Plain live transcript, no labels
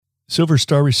Silver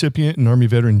Star recipient and Army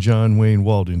veteran John Wayne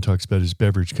Walden talks about his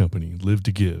beverage company, Live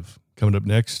to Give. Coming up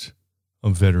next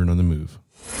on Veteran on the Move.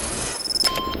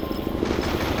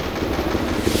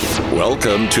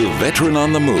 Welcome to Veteran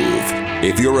on the Move.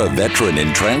 If you're a veteran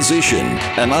in transition,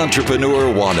 an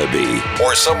entrepreneur wannabe,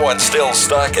 or someone still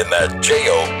stuck in that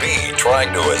JOB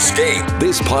trying to escape,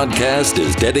 this podcast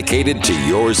is dedicated to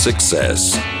your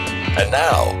success. And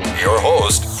now, your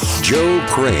host, Joe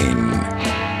Crane.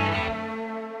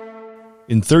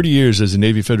 In 30 years as a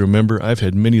Navy Federal member, I've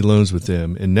had many loans with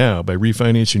them. And now, by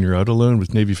refinancing your auto loan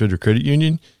with Navy Federal Credit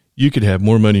Union, you could have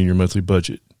more money in your monthly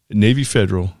budget. Navy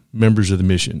Federal, members of the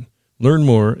mission. Learn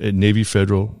more at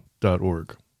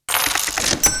NavyFederal.org.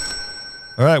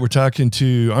 All right, we're talking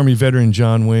to Army veteran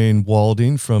John Wayne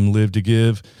Walden from Live to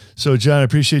Give. So, John, I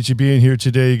appreciate you being here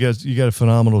today. You got a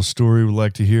phenomenal story we'd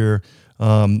like to hear.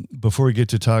 Before we get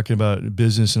to talking about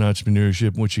business and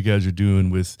entrepreneurship and what you guys are doing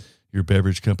with your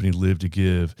beverage company, Live to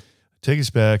Give, take us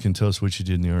back and tell us what you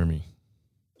did in the Army.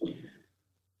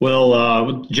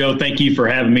 Well, Joe, thank you for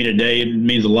having me today. It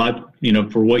means a lot,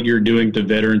 for what you're doing to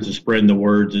veterans and spreading the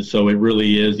words. And so it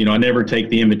really is, I never take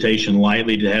the invitation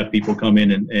lightly to have people come in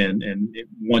and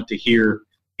want to hear,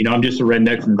 I'm just a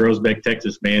redneck from Groesbeck,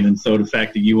 Texas, man. And so the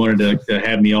fact that you wanted to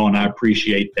have me on, I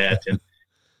appreciate that.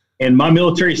 And my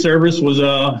military service was,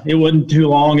 it wasn't too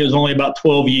long. It was only about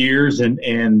 12 years. And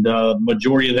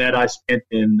majority of that I spent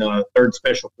in 3rd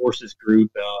Special Forces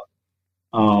Group.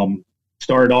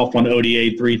 Started off on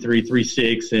ODA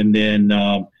 3336 and then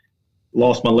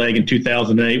lost my leg in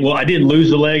 2008. Well, I didn't lose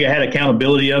the leg. I had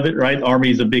accountability of it, right? The Army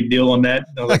is a big deal on that.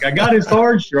 I was like, I got it,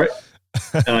 Sarge, right?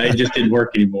 It just didn't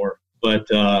work anymore. But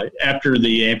after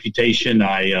the amputation,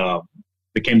 I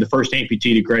became the first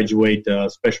amputee to graduate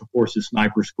Special Forces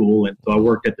Sniper School. And so I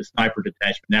worked at the Sniper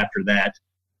Detachment after that,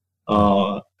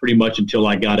 pretty much until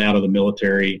I got out of the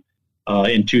military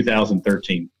in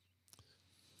 2013.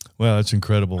 Wow, that's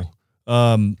incredible.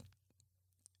 And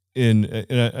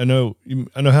I know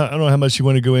how much you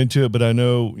want to go into it, but I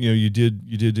know, you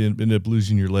did end up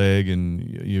losing your leg and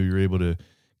you were able to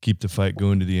keep the fight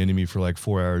going to the enemy for like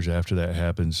 4 hours after that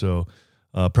happened. So,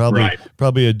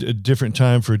 probably a different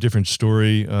time for a different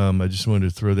story. I just wanted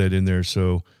to throw that in there.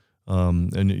 So,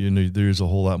 and there's a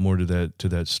whole lot more to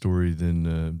that story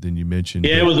than you mentioned.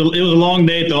 Yeah, it was a long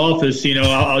day at the office.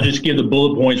 I'll just give the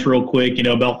bullet points real quick.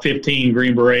 About 15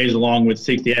 Green Berets along with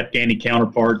 60 Afghani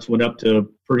counterparts went up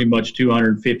to pretty much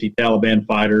 250 Taliban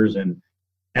fighters. And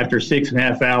after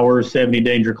 6.5 hours, 70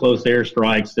 danger close air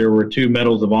strikes, there were 2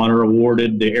 medals of honor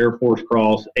awarded, the Air Force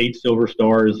Cross, 8 Silver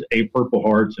Stars, 8 Purple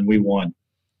Hearts, and we won.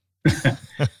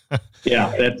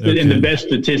 Yeah, and the best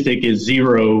statistic is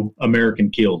 0 American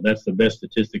killed. That's the best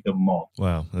statistic of them all.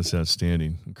 Wow, that's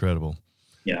outstanding, incredible.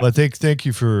 Yeah, well, thank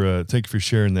you for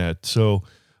sharing that. So,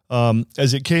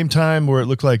 as it came time where it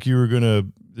looked like you're gonna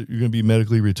be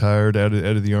medically retired out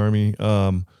of the Army,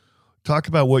 talk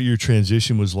about what your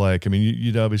transition was like. I mean,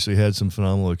 you'd obviously had some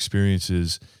phenomenal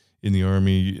experiences in the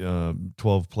Army,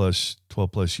 12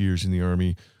 plus years in the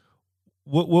Army.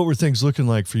 What were things looking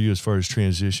like for you as far as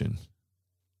transition?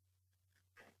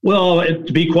 Well,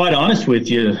 to be quite honest with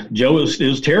you, Joe, it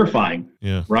was terrifying.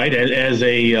 Yeah. Right. As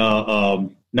a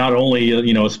not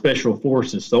only a special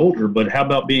forces soldier, but how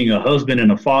about being a husband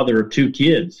and a father of 2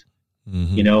 kids?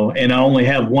 Mm-hmm. And I only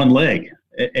have one leg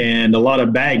and a lot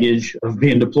of baggage of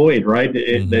being deployed. Right.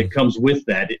 That comes with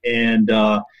that, and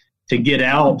to get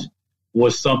out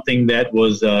was something that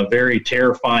was a very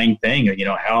terrifying thing.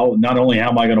 How not only how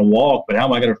am I going to walk, but how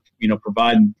am I going to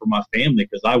provide for my family?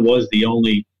 Because I was the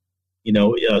only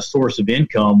source of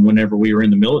income whenever we were in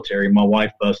the military. My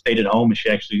wife stayed at home, and she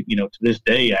actually, to this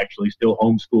day, actually still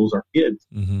homeschools our kids.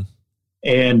 Mm-hmm.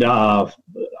 And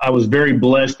I was very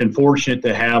blessed and fortunate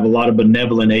to have a lot of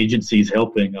benevolent agencies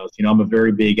helping us. I'm a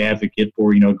very big advocate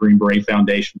for, Green Beret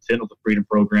Foundation, Sentinels of Freedom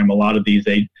Program, a lot of these,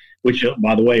 which,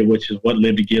 by the way, which is what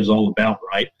Live to Give is all about,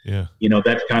 right? Yeah.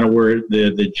 That's kind of where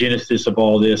the genesis of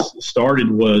all this started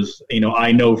was,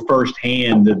 I know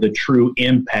firsthand the true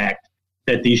impact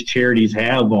that these charities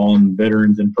have on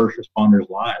veterans and first responders'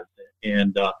 lives.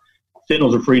 And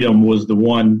Sentinels of Freedom was the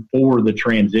one for the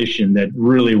transition that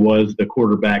really was the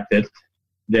quarterback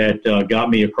that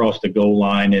got me across the goal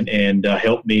line and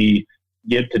helped me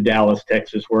get to Dallas,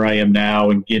 Texas, where I am now,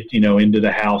 and get, into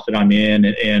the house that I'm in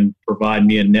and provide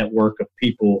me a network of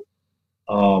people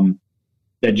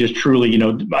that just truly,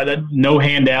 no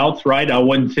handouts, right? I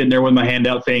wasn't sitting there with my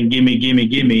handout saying, gimme, gimme,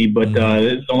 gimme, but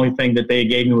the only thing that they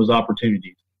gave me was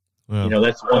opportunities. Wow.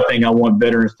 That's one thing I want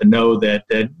veterans to know, that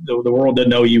the world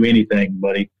doesn't owe you anything,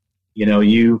 buddy.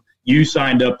 You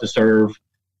signed up to serve.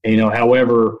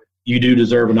 However, you do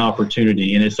deserve an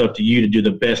opportunity, and it's up to you to do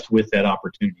the best with that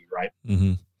opportunity, right?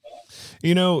 Mm-hmm.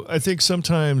 You know, I think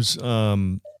sometimes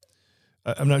I'm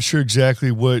not sure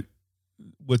exactly what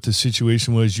the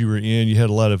situation was you were in. You had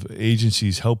a lot of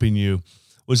agencies helping you.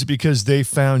 Was it because they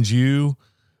found you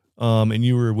and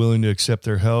you were willing to accept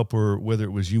their help, or whether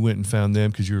it was you went and found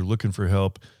them because you were looking for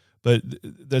help? But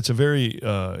that's a very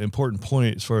important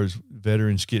point as far as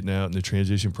veterans getting out in the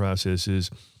transition process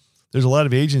is there's a lot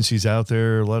of agencies out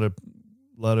there, a lot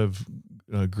of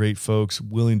great folks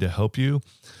willing to help you,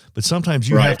 but sometimes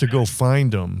you have to go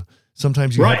find them.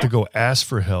 Sometimes you have to go ask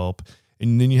for help,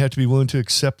 and then you have to be willing to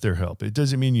accept their help. It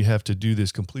doesn't mean you have to do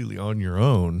this completely on your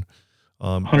own.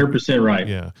 100% right.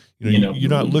 Yeah. You're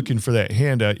not looking for that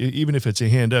handout. Even if it's a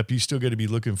hand up, you still got to be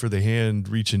looking for the hand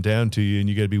reaching down to you, and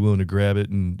you got to be willing to grab it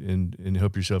and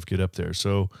help yourself get up there.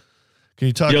 So can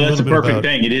you talk a little bit about... That's a perfect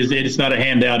thing. It's not a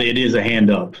handout. It is a hand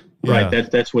up, right? Yeah.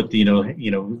 That's what,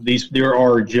 there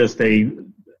are just a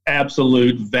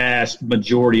absolute vast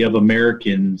majority of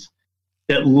Americans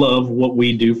that love what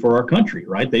we do for our country,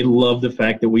 right? They love the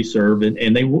fact that we serve,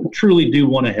 and they truly do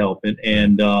want to help.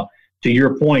 And to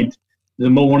your point,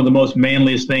 one of the most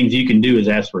manliest things you can do is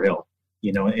ask for help,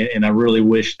 and I really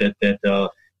wish that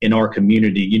in our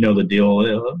community, the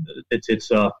deal, it's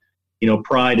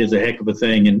pride is a heck of a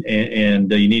thing,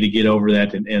 and you need to get over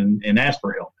that and ask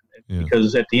for help,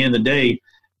 because at the end of the day,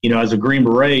 as a Green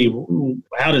Beret,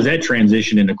 how does that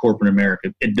transition into corporate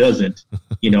America? It doesn't,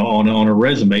 on a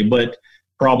resume, but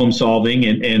problem solving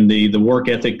and the work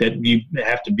ethic that you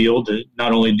have to build to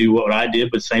not only do what I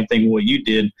did, but same thing what you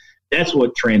did. That's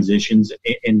what transitions,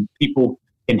 and people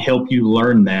can help you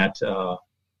learn that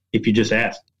if you just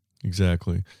ask.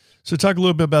 Exactly. So talk a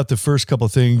little bit about the first couple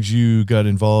of things you got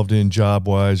involved in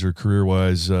job-wise or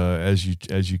career-wise as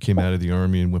you came out of the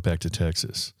Army and went back to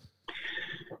Texas.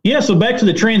 Yeah, so back to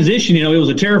the transition, it was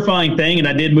a terrifying thing, and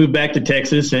I did move back to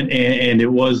Texas, and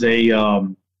it was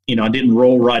I didn't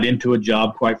roll right into a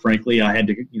job, quite frankly. I had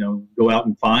to, go out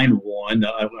and find one.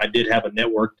 I did have a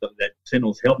network that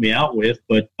Sentinels helped me out with,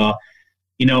 but,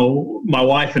 my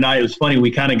wife and I, it was funny,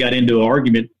 we kind of got into an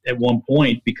argument at one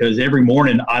point because every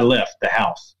morning I left the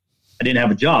house. I didn't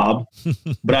have a job,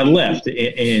 but I left.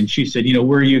 And she said,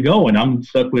 where are you going? I'm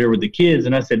stuck here with the kids.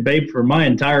 And I said, babe, for my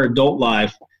entire adult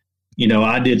life,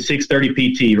 I did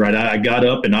 6:30 PT, right? I got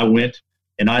up and I went.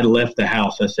 And I left the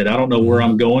house. I said, I don't know where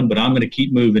I'm going, but I'm going to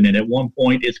keep moving. And at one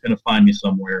point, it's going to find me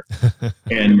somewhere.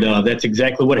 And that's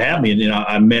exactly what happened. And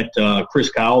I met Chris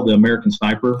Kyle, the American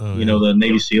sniper, the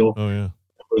Navy SEAL. Oh, yeah.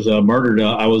 Was murdered.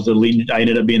 I was the lead. I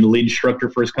ended up being the lead instructor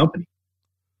for his company.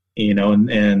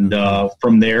 And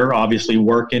from there, obviously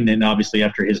working. And obviously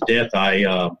after his death,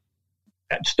 I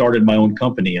started my own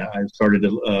company. I started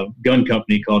a gun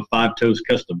company called Five Toes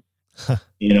Custom. I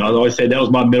always say that was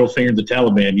my middle finger to the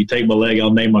Taliban. You take my leg, I'll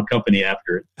name my company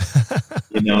after it.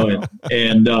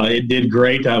 And it did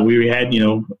great. We had,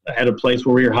 had a place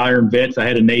where we were hiring vets. I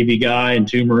had a Navy guy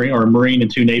and a Marine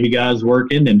and two Navy guys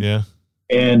working.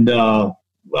 And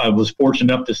I was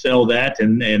fortunate enough to sell that.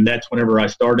 And that's whenever I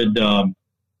started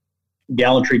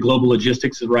Gallantry Global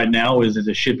Logistics. Right now is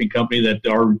a shipping company that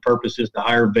our purpose is to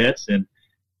hire vets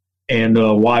and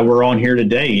why we're on here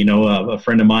today. A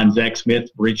friend of mine, Zach Smith,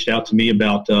 reached out to me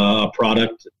about a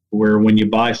product where when you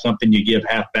buy something, you give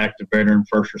half back to veteran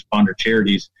first responder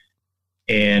charities.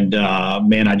 And I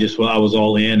was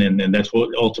all in, and that's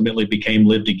what ultimately became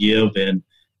Live to Give. And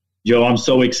Joe, I'm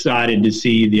so excited to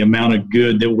see the amount of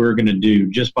good that we're going to do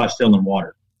just by selling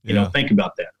water. Think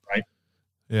about that, right?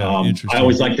 Yeah, I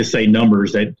always like to say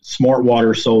numbers that Smart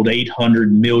Water sold $800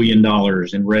 million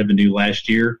in revenue last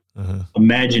year. Uh-huh.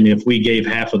 Imagine if we gave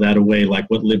half of that away, like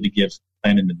what Live to Give's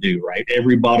planning to do, right?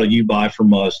 Every bottle you buy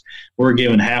from us, we're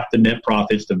giving half the net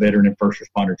profits to veteran and first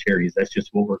responder charities. That's just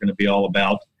what we're going to be all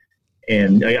about.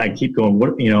 And I keep going,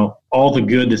 all the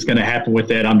good that's going to happen with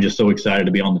that. I'm just so excited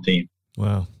to be on the team.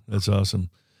 Wow. That's awesome.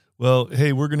 Well,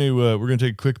 hey, we're going to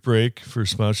take a quick break for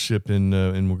sponsorship and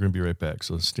we're going to be right back.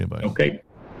 So stand by. Okay.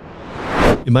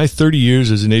 In my 30 years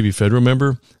as a Navy Federal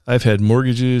member, I've had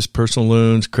mortgages, personal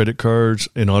loans, credit cards,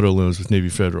 and auto loans with Navy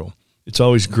Federal. It's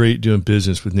always great doing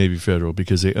business with Navy Federal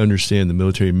because they understand the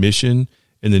military mission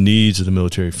and the needs of the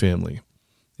military family.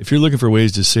 If you're looking for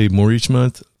ways to save more each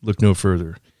month, look no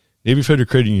further. Navy Federal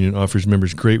Credit Union offers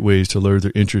members great ways to lower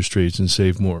their interest rates and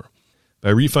save more.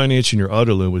 By refinancing your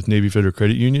auto loan with Navy Federal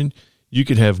Credit Union, you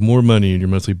can have more money in your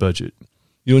monthly budget.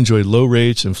 You'll enjoy low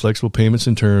rates and flexible payments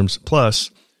and terms. Plus,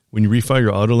 when you refi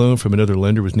your auto loan from another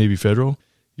lender with Navy Federal,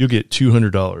 you'll get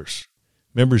 $200.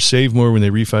 Members save more when they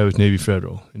refi with Navy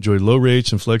Federal. Enjoy low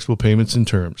rates and flexible payments and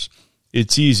terms.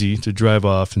 It's easy to drive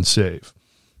off and save.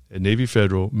 At Navy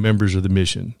Federal, members of the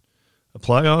mission.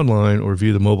 Apply online or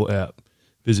via the mobile app.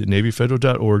 Visit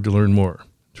NavyFederal.org to learn more.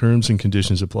 Terms and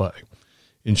conditions apply.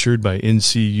 Insured by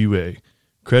NCUA.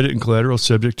 Credit and collateral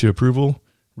subject to approval.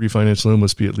 Refinance loan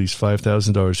must be at least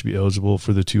 $5,000 to be eligible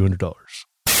for the $200.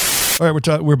 All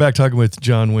right, we're back talking with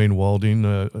John Wayne Walding,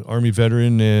 Army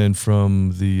veteran and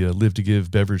from the Live to Give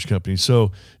beverage company.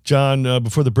 So, John,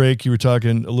 before the break, you were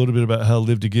talking a little bit about how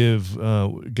Live to Give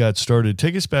got started.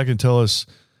 Take us back and tell us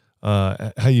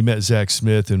how you met Zach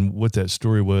Smith and what that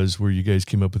story was where you guys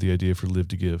came up with the idea for Live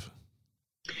to Give.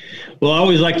 Well, I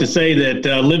always like to say that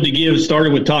Live to Give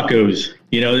started with tacos.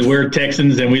 You know, we're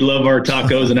Texans and we love our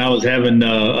tacos. And I was having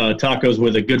tacos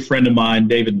with a good friend of mine,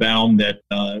 David Baum, that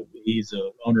he's a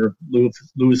owner of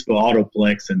Louisville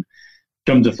Autoplex. And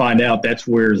come to find out, that's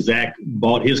where Zach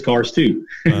bought his cars too.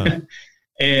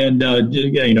 And,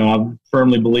 you know, I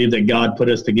firmly believe that God put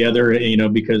us together, you know,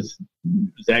 because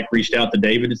Zach reached out to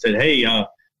David and said, hey,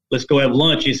 let's go have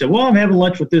lunch. He said, well, I'm having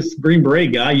lunch with this Green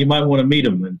Beret guy. You might want to meet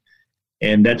him.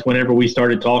 And that's whenever we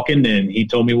started talking, and he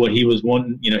told me what he was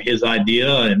wanting, you know, his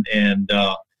idea. And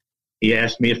he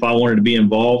asked me if I wanted to be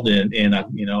involved. And I,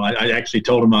 you know, I actually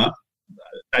told him I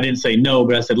didn't say no,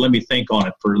 but I said, let me think on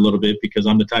it for a little bit, because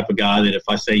I'm the type of guy that if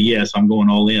I say yes, I'm going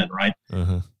all in. Right.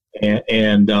 Uh-huh.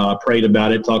 And prayed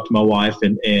about it, talked to my wife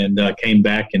and came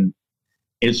back. And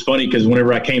it's funny because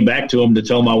whenever I came back to him to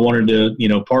tell him I wanted to, you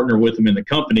know, partner with him in the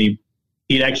company,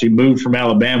 he'd actually moved from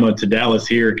Alabama to Dallas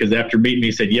here, because after meeting me,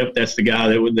 he said, yep, that's the guy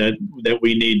that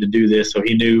we need to do this. So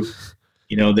he knew,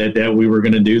 you know, that we were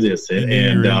going to do this.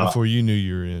 And before you knew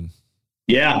you were in.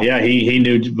 Yeah. He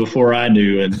knew before I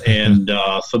knew. And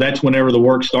so that's whenever the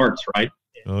work starts, right?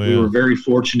 Oh, yeah. We were very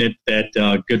fortunate that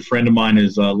a good friend of mine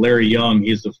is Larry Young.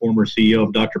 He's the former CEO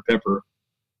of Dr. Pepper.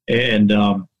 And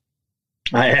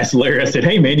I asked Larry, I said,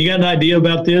 hey, man, you got an idea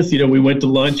about this? You know, we went to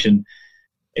lunch and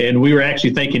we were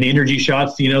actually thinking energy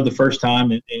shots, you know, the first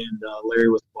time. And Larry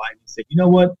was quiet. He said, you know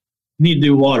what? You need to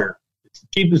do water. It's the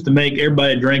cheapest to make.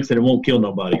 Everybody drinks and it won't kill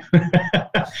nobody.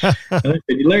 I said,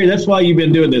 Larry, that's why you've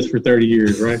been doing this for 30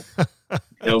 years, right?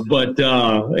 You know, but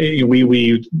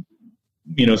we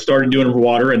you know, started doing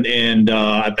water and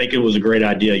I think it was a great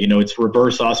idea. You know, it's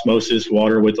reverse osmosis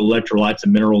water with electrolytes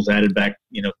and minerals added back,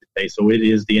 you know, today. So it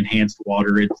is the enhanced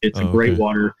water. It's a great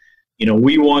water. You know,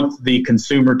 we want the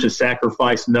consumer to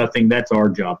sacrifice nothing. That's our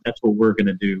job. That's what we're going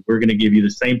to do. We're going to give you the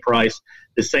same price,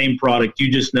 the same product.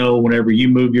 You just know whenever you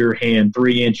move your hand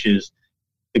 3 inches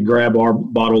to grab our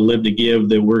bottle Live to Give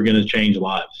that we're going to change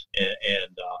lives.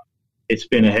 And it's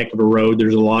been a heck of a road.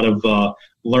 There's a lot of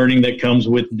learning that comes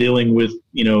with dealing with,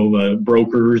 you know,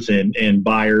 brokers and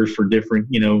buyers for different,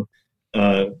 you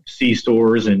know,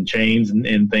 C-stores and chains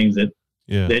and things that,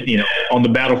 you know, on the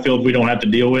battlefield we don't have to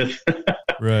deal with.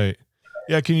 Right.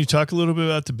 Yeah. Can you talk a little bit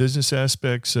about the business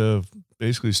aspects of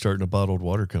basically starting a bottled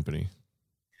water company?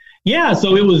 Yeah.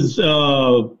 So it was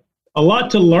a lot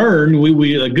to learn.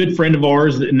 We a good friend of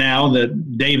ours now,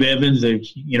 that Dave Evans, a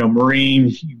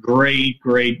Marine, great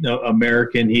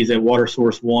American. He's at Water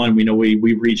Source One. We know we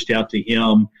reached out to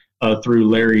him through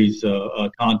Larry's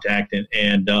contact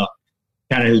and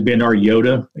kind of has been our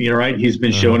Yoda. You know, right? He's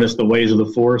been showing us the ways of the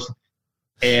Force.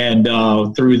 And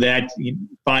through that,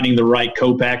 finding the right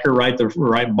co-packer, right, the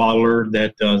right bottler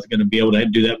that is going to be able to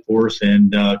do that for us.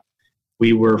 And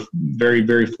we were very,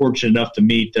 very fortunate enough to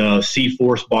meet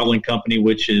C-Force Bottling Company,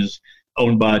 which is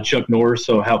owned by Chuck Norris.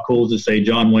 So how cool is it to say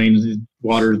John Wayne's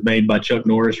water is made by Chuck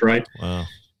Norris, right? Wow.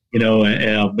 You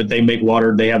know, but they make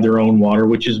water. They have their own water,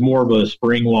 which is more of a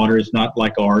spring water. It's not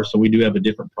like ours. So we do have a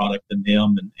different product than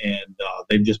them. And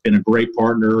they've just been a great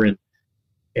partner.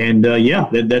 And yeah,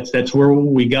 that's where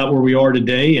we got where we are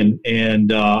today.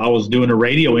 And I was doing a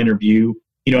radio interview.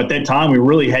 You know, at that time we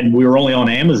were only on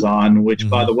Amazon, which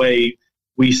by the way,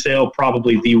 we sell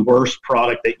probably the worst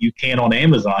product that you can on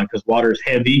Amazon, because water is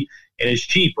heavy and it's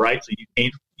cheap, right? So you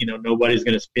can't, you know, nobody's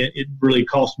going to spend. It really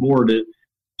costs more to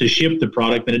ship the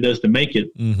product than it does to make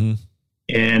it. Mm-hmm.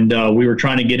 And we were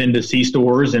trying to get into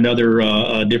C-stores and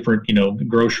other different, you know,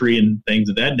 grocery and things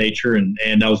of that nature.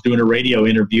 And I was doing a radio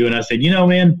interview and I said, you know,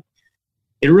 man,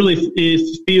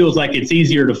 it feels like it's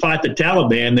easier to fight the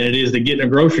Taliban than it is to get in a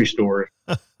grocery store.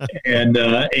 And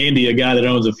Andy, a guy that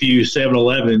owns a few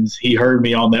 7-Elevens, he heard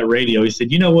me on that radio. He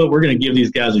said, you know what, we're going to give these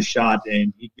guys a shot.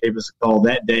 And he gave us a call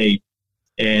that day.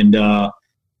 And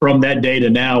from that day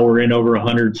to now, we're in over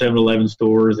 100 7-Eleven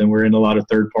stores, and we're in a lot of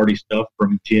third-party stuff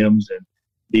from gyms and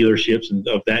dealerships and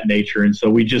of that nature. And so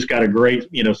we just got a great,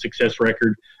 you know, success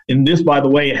record. And this, by the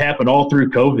way, it happened all through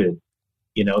COVID.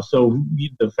 You know, so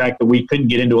the fact that we couldn't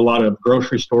get into a lot of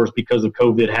grocery stores because of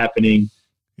COVID happening,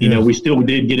 you know, we still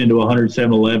did get into 100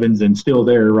 7-Elevens and still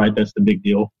there, right? That's the big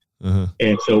deal.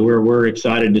 And so we're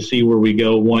excited to see where we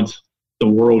go once the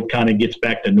world kind of gets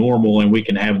back to normal and we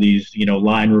can have these,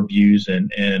 line reviews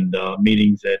and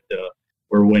meetings that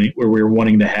we're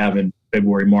wanting to have in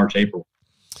February, March, April.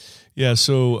 Yeah.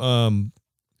 So,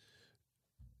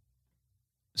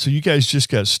 so you guys just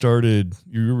got started.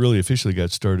 You really officially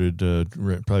got started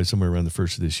probably somewhere around the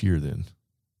first of this year then.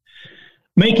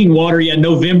 Making water,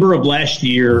 November of last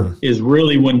year is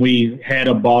really when we had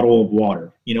a bottle of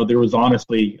water. There was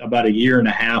honestly about a year and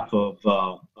a half of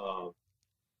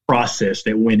process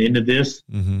that went into this.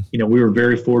 We were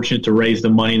very fortunate to raise the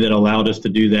money that allowed us to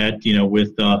do that,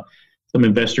 with some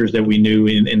investors that we knew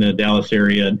in the Dallas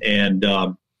area. And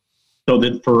so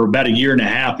that for about a year and a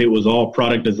half, it was all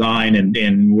product design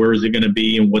and where is it going to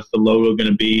be and what's the logo going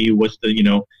to be, what's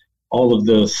the, all of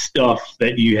the stuff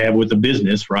that you have with the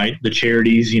business, right? The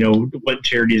charities, what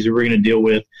charities are we going to deal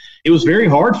with? It was very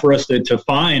hard for us to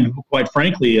find, quite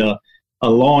frankly, a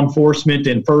law enforcement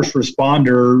and first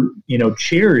responder,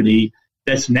 charity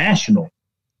that's national.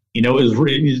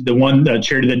 Is the one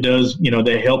charity that does,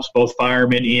 that helps both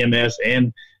firemen, EMS,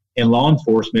 and law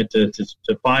enforcement.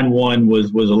 To find one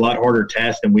was a lot harder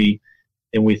task than we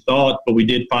thought, but we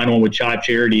did find one with Chive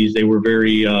Charities. They were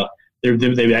very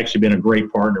they've actually been a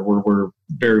great partner. We're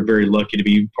very, very lucky to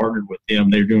be partnered with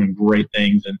them. They're doing great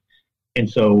things. And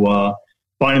so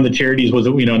finding the charities was,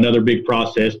 another big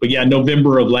process. But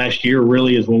November of last year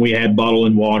really is when we had Bottle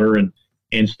and Water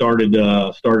and started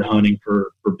hunting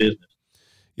for business.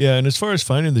 Yeah. And as far as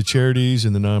finding the charities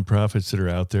and the nonprofits that are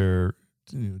out there,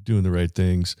 doing the right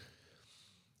things,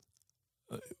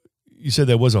 you said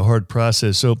that was a hard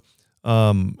process. So,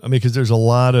 because there's a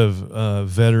lot of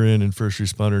veteran and first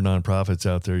responder nonprofits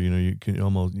out there. You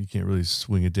can't really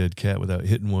swing a dead cat without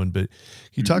hitting one. But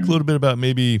can you talk a little bit about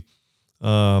maybe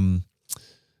what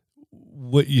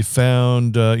you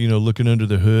found, looking under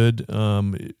the hood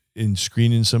in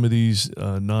screening some of these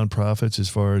nonprofits, as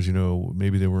far as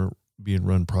maybe they weren't being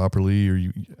run properly,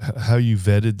 or how you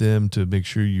vetted them to make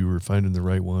sure you were finding the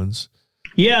right ones?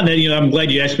 Yeah, I'm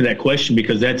glad you asked me that question,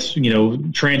 because that's,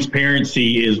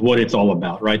 transparency is what it's all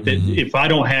about, right? That if I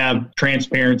don't have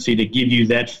transparency to give you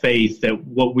that faith that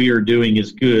what we are doing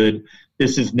is good,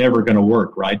 this is never going to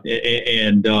work, right?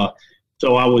 And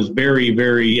so I was very,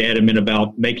 very adamant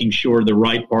about making sure the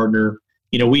right partner.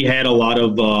 We had a lot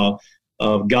of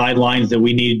guidelines that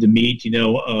we needed to meet.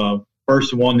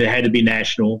 First one, that had to be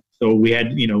national. So we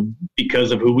had,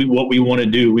 because of what we want to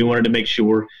do, we wanted to make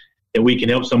sure that we can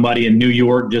help somebody in New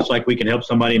York just like we can help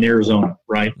somebody in Arizona,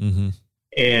 right?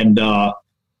 And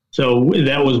so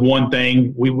that was one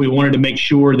thing. We wanted to make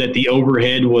sure that the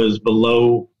overhead was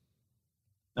below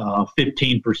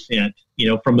 15%,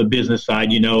 from the business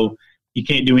side. You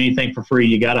can't do anything for free.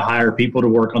 You got to hire people to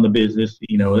work on the business.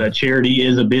 A charity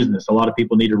is a business. A lot of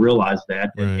people need to realize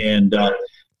that. Right. And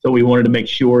so we wanted to make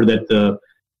sure that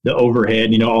the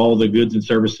overhead, all the goods and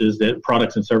services, that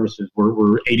products and services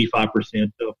were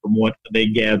 85% from what they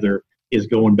gather is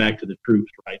going back to the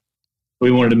troops, right?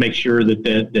 We wanted to make sure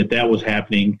that was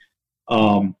happening.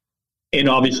 And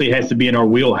obviously it has to be in our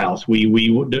wheelhouse. We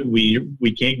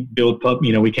can't build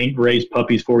we can't raise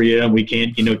puppies for you, and we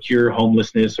can't, cure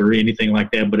homelessness or anything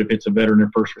like that. But if it's a veteran or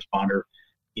first responder,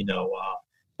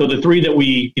 so the three that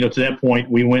we, to that point,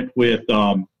 we went with,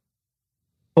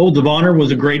 Holds of Honor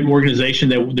was a great organization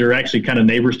that they're actually kind of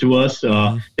neighbors to us. They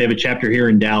have a chapter here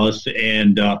in Dallas,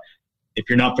 and if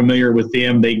you're not familiar with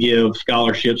them, they give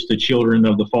scholarships to children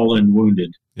of the fallen and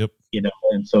wounded. Yep.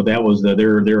 And so that was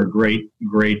they're a great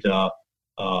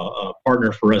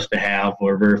partner for us to have.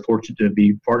 We're very fortunate to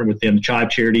be partnered with them. The Chive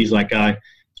Charities, like I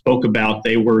spoke about,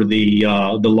 they were the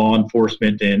law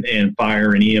enforcement and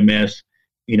fire and EMS.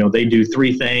 They do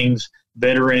three things: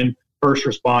 veteran, first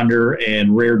responder,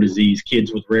 and rare disease,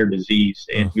 kids with rare disease.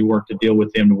 And we work to deal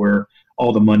with them to where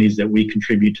all the monies that we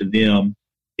contribute to them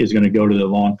is going to go to the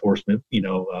law enforcement,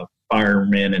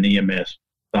 firemen and EMS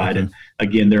side. And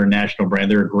again, they're a national brand.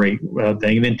 They're a great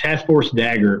thing. And then Task Force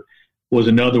Dagger was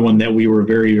another one that we were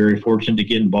very, very fortunate to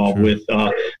get involved with.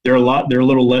 They're a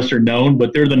little lesser known,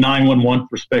 but they're the 911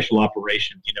 for special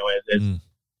operations,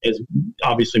 as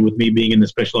obviously with me being in the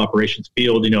special operations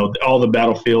field, all the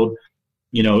battlefield,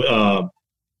 that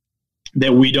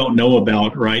we don't know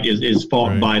about, right, is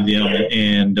fought by them.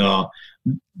 And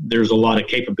there's a lot of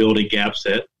capability gaps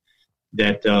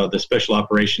that the special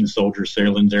operations soldiers,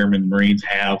 sailors, airmen, Marines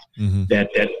have that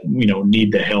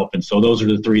need the help. And so those are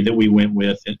the three that we went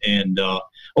with. And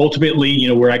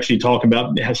ultimately, we're actually talking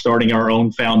about starting our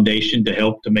own foundation to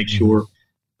help to make sure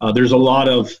there's a lot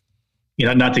of,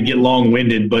 not to get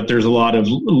long-winded, but there's a lot of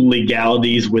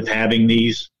legalities with having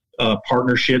these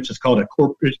partnerships. It's called a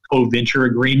corporate co-venture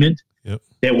agreement.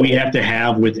 that we have to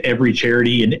have with every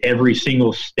charity in every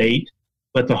single state,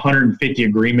 but the 150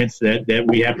 agreements that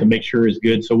we have to make sure is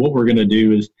good. So what we're going to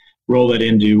do is roll that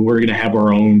into, we're going to have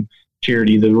our own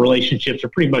charity. The relationships are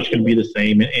pretty much going to be the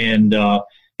same. And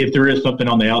if there is something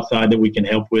on the outside that we can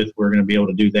help with, we're going to be able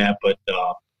to do that. But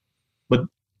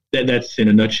that's in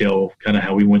a nutshell kind of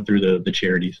how we went through the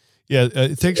charities. Yeah.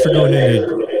 Thanks for going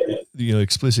into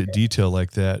explicit detail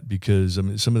like that, because I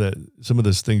mean, some of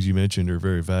those things you mentioned are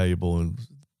very valuable, and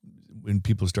when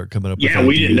people start coming up with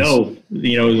we didn't know,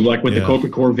 like with the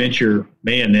Corporate Core Venture,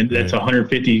 man, and that's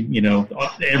 150,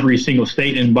 every single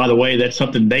state. And by the way, that's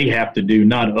something they have to do,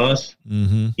 not us.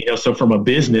 Mm-hmm. So from a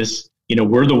business,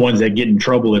 we're the ones that get in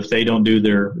trouble if they don't do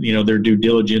their due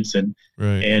diligence and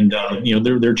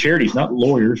they're charities, not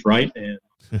lawyers, right?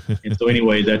 And so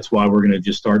anyway, that's why we're going to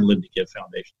just start Live to Give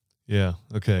Foundation. Yeah.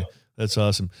 Okay. That's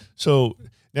awesome. So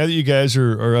now that you guys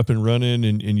are up and running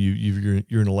and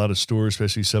you're in a lot of stores,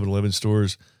 especially 7-Eleven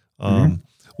stores,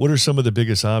 what are some of the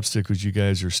biggest obstacles you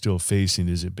guys are still facing?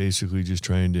 Is it basically just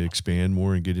trying to expand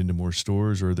more and get into more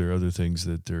stores, or are there other things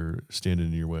that they're standing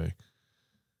in your way?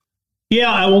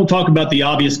 Yeah, I won't talk about the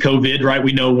obvious COVID, right?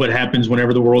 We know what happens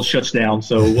whenever the world shuts down.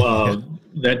 So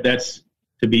that's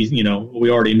to be,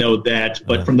 we already know that.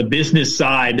 But from the business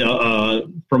side,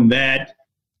 from that,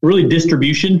 really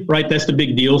distribution, right? That's the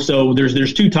big deal. So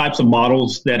there's two types of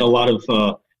models that a lot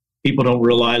of people don't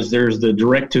realize. There's the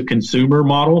direct to consumer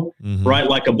model, right?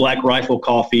 Like a Black Rifle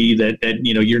coffee that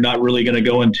you're not really going to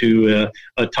go into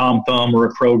a Tom Thumb or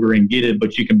a Kroger and get it,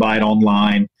 but you can buy it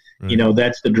online. Right.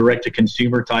 That's the direct to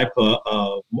consumer type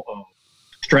of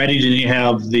strategy. And you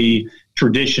have the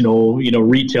traditional,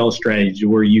 retail strategy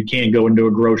where you can go into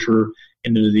a grocer,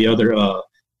 into the other,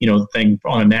 thing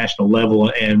on a national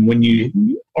level. And when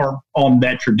you are on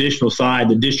that traditional side,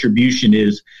 the distribution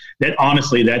is that,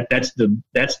 honestly, that's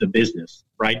the business,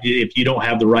 right? If you don't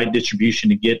have the right distribution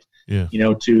to get,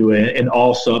 to an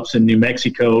Allsups in New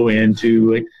Mexico and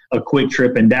to a Quick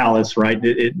Trip in Dallas, right?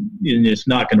 It's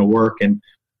not going to work. And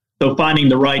so finding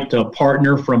the right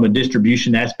partner from a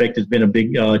distribution aspect has been a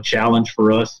big challenge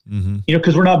for us,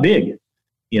 because we're not big.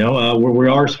 We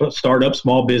are a startup,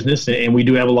 small business, and we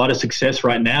do have a lot of success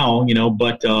right now,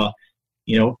 but,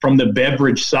 from the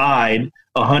beverage side,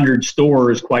 100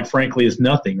 stores, quite frankly, is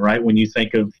nothing, right? When you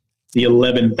think of the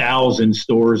 11,000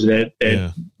 stores that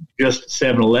just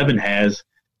 7-Eleven has,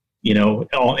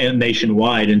 and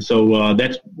nationwide. And so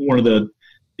that's one of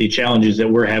the challenges that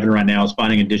we're having right now is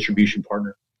finding a distribution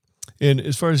partner. And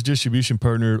as far as distribution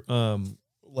partner,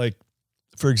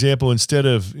 for example, instead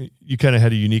of, you kind of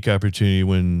had a unique opportunity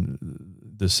when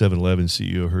the 7-Eleven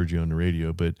CEO heard you on the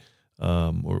radio, but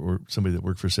or somebody that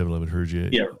worked for 7-Eleven heard you.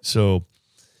 Yeah. So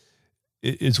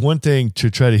it's one thing to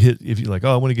try to hit, if you're like,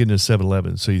 I want to get into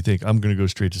 7-Eleven. So you think I'm going to go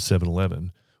straight to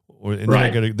 7-Eleven, then I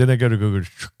got to go to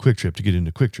Quick Trip to get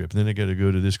into Quick Trip, and then I got to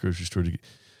go to this grocery store to get.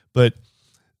 But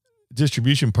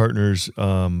distribution partners,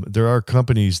 there are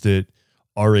companies that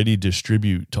already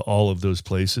distribute to all of those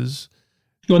places.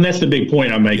 Well, and that's the big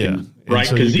point I'm making, right?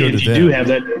 Because if you do have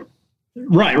that,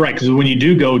 right. Because when you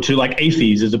do go to, like,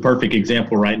 AFES is a perfect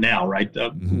example right now, right?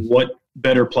 What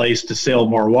better place to sell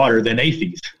more water than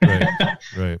AFES,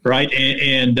 right? Right.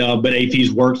 And but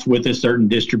AFES works with a certain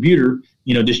distributor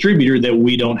that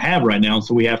we don't have right now,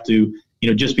 so we have to,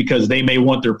 just because they may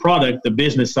want their product, the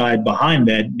business side behind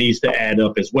that needs to add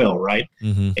up as well, right?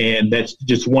 And that's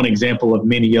just one example of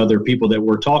many other people that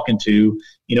we're talking to.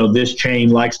 This chain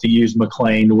likes to use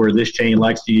McLean, where this chain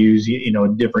likes to use, a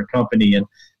different company.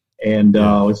 And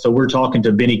so we're talking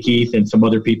to Benny Keith and some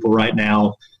other people right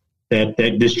now that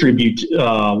distribute.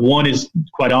 One is,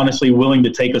 quite honestly, willing to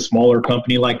take a smaller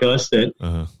company like us that,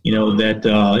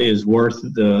 that is worth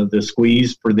the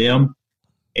squeeze for them.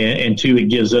 And two, it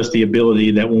gives us the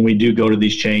ability that when we do go to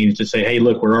these chains to say, hey,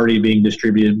 look, we're already being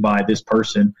distributed by this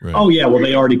person. Right. Oh, yeah, well,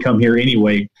 they already come here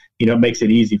anyway. It makes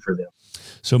it easy for them.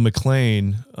 So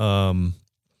McLean,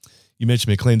 you mentioned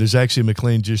McLean. There's actually a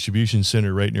McLean distribution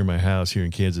center right near my house here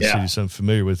in Kansas City, so I'm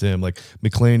familiar with them. Like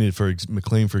McLean, for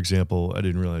example, I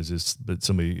didn't realize this, but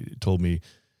somebody told me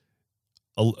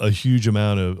a huge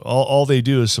amount of all they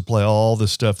do is supply all the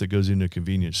stuff that goes into a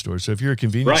convenience store. So if you're a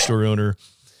convenience store owner,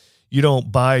 you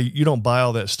don't buy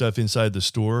all that stuff inside the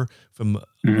store from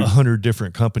 100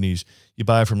 different companies. You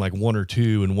buy from like one or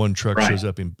two, and one truck shows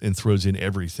up and throws in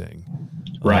everything.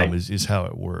 Is how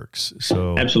it works.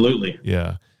 So absolutely,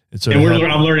 yeah. And so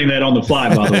I'm learning that on the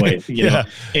fly, by the way.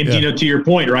 To your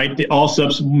point, right? The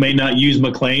Allsups may not use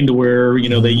McLean to where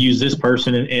they use this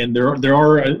person, and there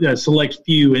are a select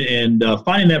few, and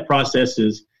finding that process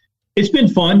it's been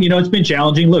fun. It's been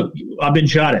challenging. Look, I've been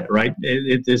shot at, right?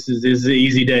 This is an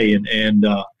easy day. And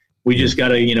We just got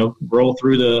to, roll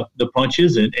through the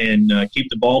punches and keep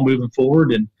the ball moving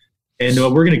forward. And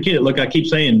we're going to get it. Look, I keep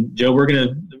saying, Joe, we're going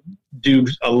to do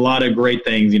a lot of great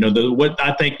things. What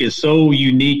I think is so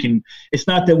unique, and it's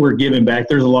not that we're giving back.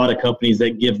 There's a lot of companies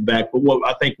that give back, but what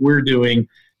I think we're doing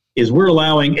is we're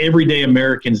allowing everyday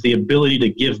Americans the ability to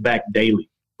give back daily,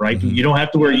 right? Mm-hmm. You don't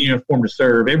have to wear a uniform to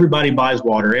serve. Everybody buys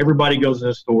water. Everybody goes to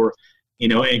the store,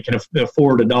 and can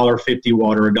afford $1.50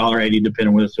 water, $1.80, depending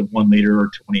on whether it's a 1 liter or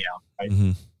 20 ounce, right?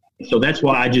 Mm-hmm. So that's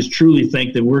why I just truly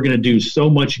think that we're going to do so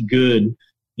much good,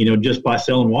 just by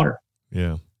selling water.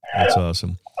 Yeah, that's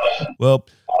awesome. Well,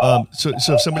 so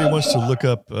if somebody wants to look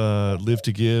up Live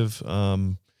to Give,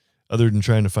 other than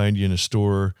trying to find you in a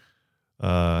store,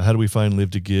 how do we find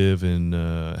Live to Give, and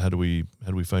how do we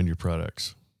find your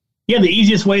products? Yeah, the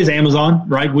easiest way is Amazon,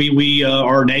 right? We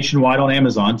are nationwide on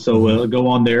Amazon, so go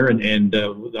on there, and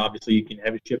obviously you can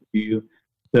have it shipped to you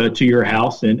to your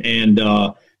house, and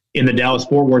in the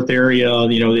Dallas-Fort Worth area,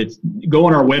 it's go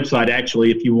on our website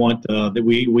actually if you want. That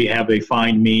we have a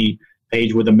Find Me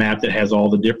page with a map that has all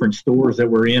the different stores that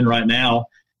we're in right now,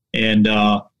 and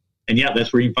yeah,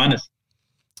 that's where you can find us.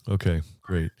 Okay,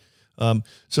 great.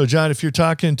 So John, if you're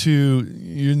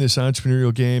in this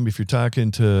entrepreneurial game, if you're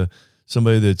talking to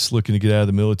somebody that's looking to get out of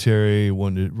the military,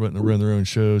 wanting to run their own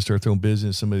show, start their own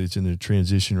business, somebody that's in the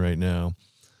transition right now,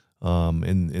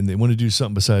 and they want to do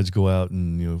something besides go out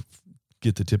and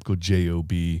get the typical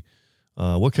job,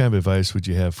 what kind of advice would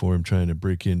you have for them trying to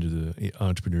break into the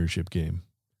entrepreneurship game?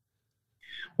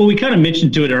 Well, we kind of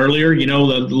mentioned to it earlier,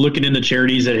 looking into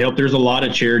charities that help. There's a lot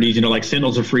of charities, like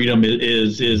Sentinels of Freedom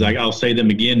is I'll say them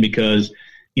again because,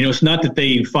 it's not that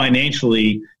they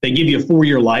give you a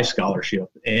 4-year life scholarship.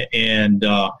 And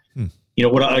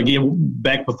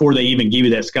back before they even give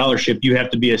you that scholarship, you have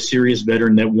to be a serious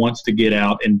veteran that wants to get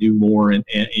out and do more and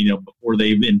before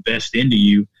they invest into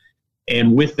you.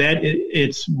 And with that,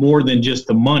 it's more than just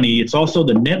the money. It's also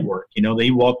the network.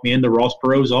 They walked me into Ross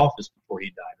Perot's office before he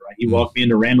died, right? He walked me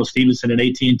into Randall Stevenson at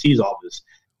AT&T's office.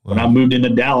 Wow. When I moved into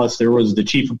Dallas, there was the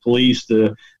chief of police,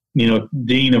 the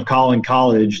dean of Collin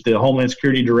College, the Homeland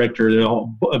Security director,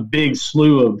 a big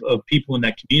slew of people in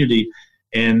that community.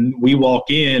 And we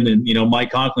walk in and,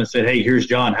 Mike Conklin said, "Hey, here's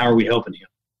John. How are we helping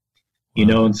you?"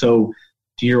 Wow. And so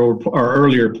to our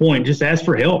earlier point, just ask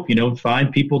for help,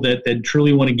 find people that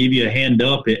truly want to give you a hand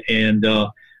up and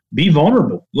be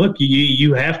vulnerable. Look,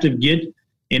 you have to get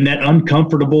in that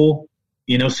uncomfortable,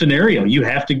 scenario. You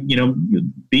have to,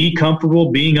 be comfortable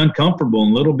being uncomfortable.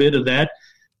 And a little bit of that,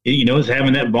 is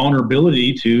having that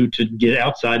vulnerability to get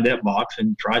outside that box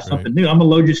and try something new. I'm a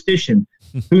logistician.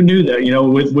 Who knew that,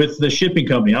 with the shipping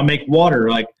company, I make water,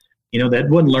 that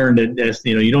wasn't learned as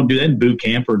you don't do that in boot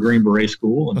camp or Green Beret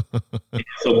school. And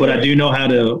so, but I do know how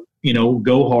to,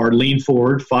 go hard, lean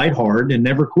forward, fight hard, and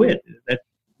never quit. That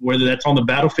whether that's on the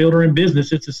battlefield or in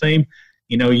business, it's the same.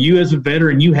 You as a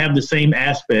veteran, you have the same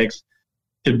aspects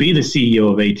to be the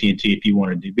CEO of AT&T if you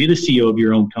want to be the CEO of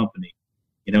your own company.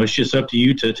 It's just up to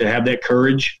you to have that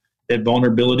courage, that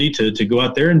vulnerability to go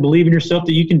out there and believe in yourself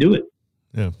that you can do it.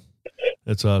 Yeah,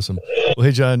 that's awesome. Well,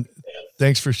 hey, John,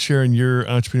 thanks for sharing your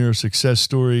entrepreneurial success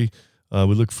story.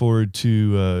 We look forward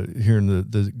to hearing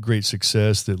the great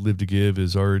success that Live to Give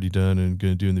has already done and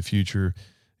going to do in the future.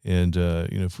 And,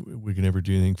 if we can ever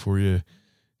do anything for you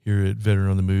here at Veteran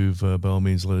on the Move, by all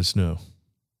means, let us know.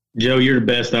 Joe, you're the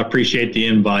best. I appreciate the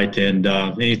invite. And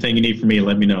anything you need from me,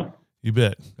 let me know. You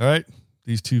bet. All right.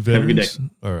 These two veterans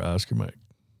are Oscar Mike.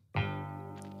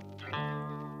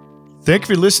 Thank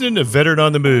you for listening to Veteran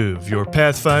on the Move, your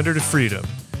pathfinder to freedom.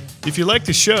 If you like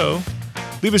the show,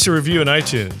 leave us a review on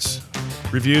iTunes.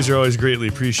 Reviews are always greatly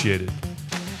appreciated.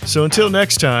 So until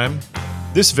next time,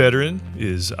 this veteran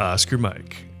is Oscar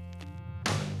Mike.